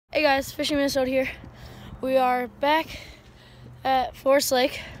Hey guys, Fishing Minnesota here. We are back at Forest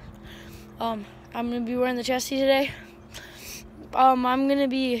Lake. I'm gonna be wearing the chesty today. I'm gonna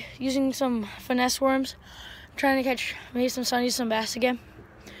be using some finesse worms, trying to catch maybe some sunnies, some bass again.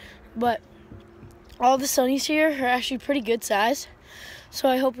 But all the sunnies here are actually pretty good size, so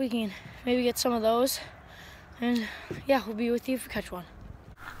I hope we can maybe get some of those. And yeah, we'll be with you if we catch one.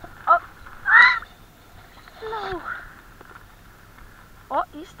 Oh, no! Oh,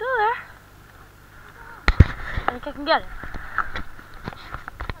 he's still there. I think I can get it.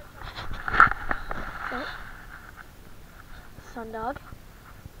 Oh. Sundog.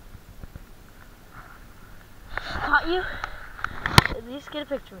 Caught you. At least get a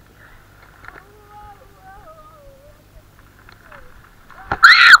picture with you.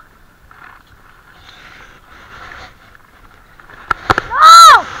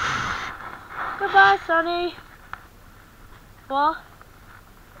 No! Goodbye, Sonny. Well,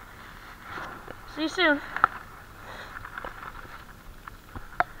 see you soon.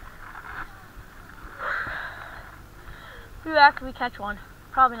 Be back if we catch one.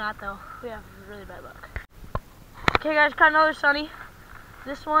 Probably not though. We have really bad luck. Okay guys, caught another sunny.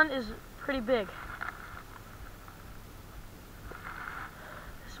 This one is pretty big.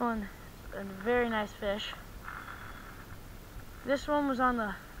 This one is a very nice fish. This one was on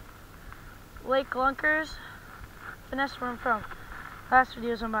the Lake Lunkers finesse worm from last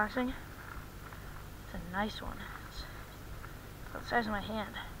video's unboxing. It's a nice one. It's about the size of my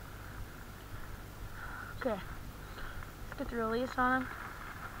hand. Okay. Let's get the release on him.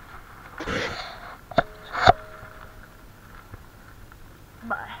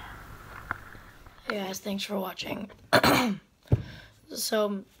 Bye. Hey guys, thanks for watching.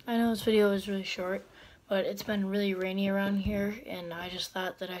 So, I know this video is really short, but it's been really rainy around here, and I just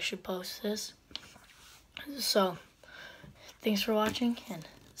thought that I should post this. So, thanks for watching, and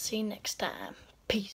see you next time.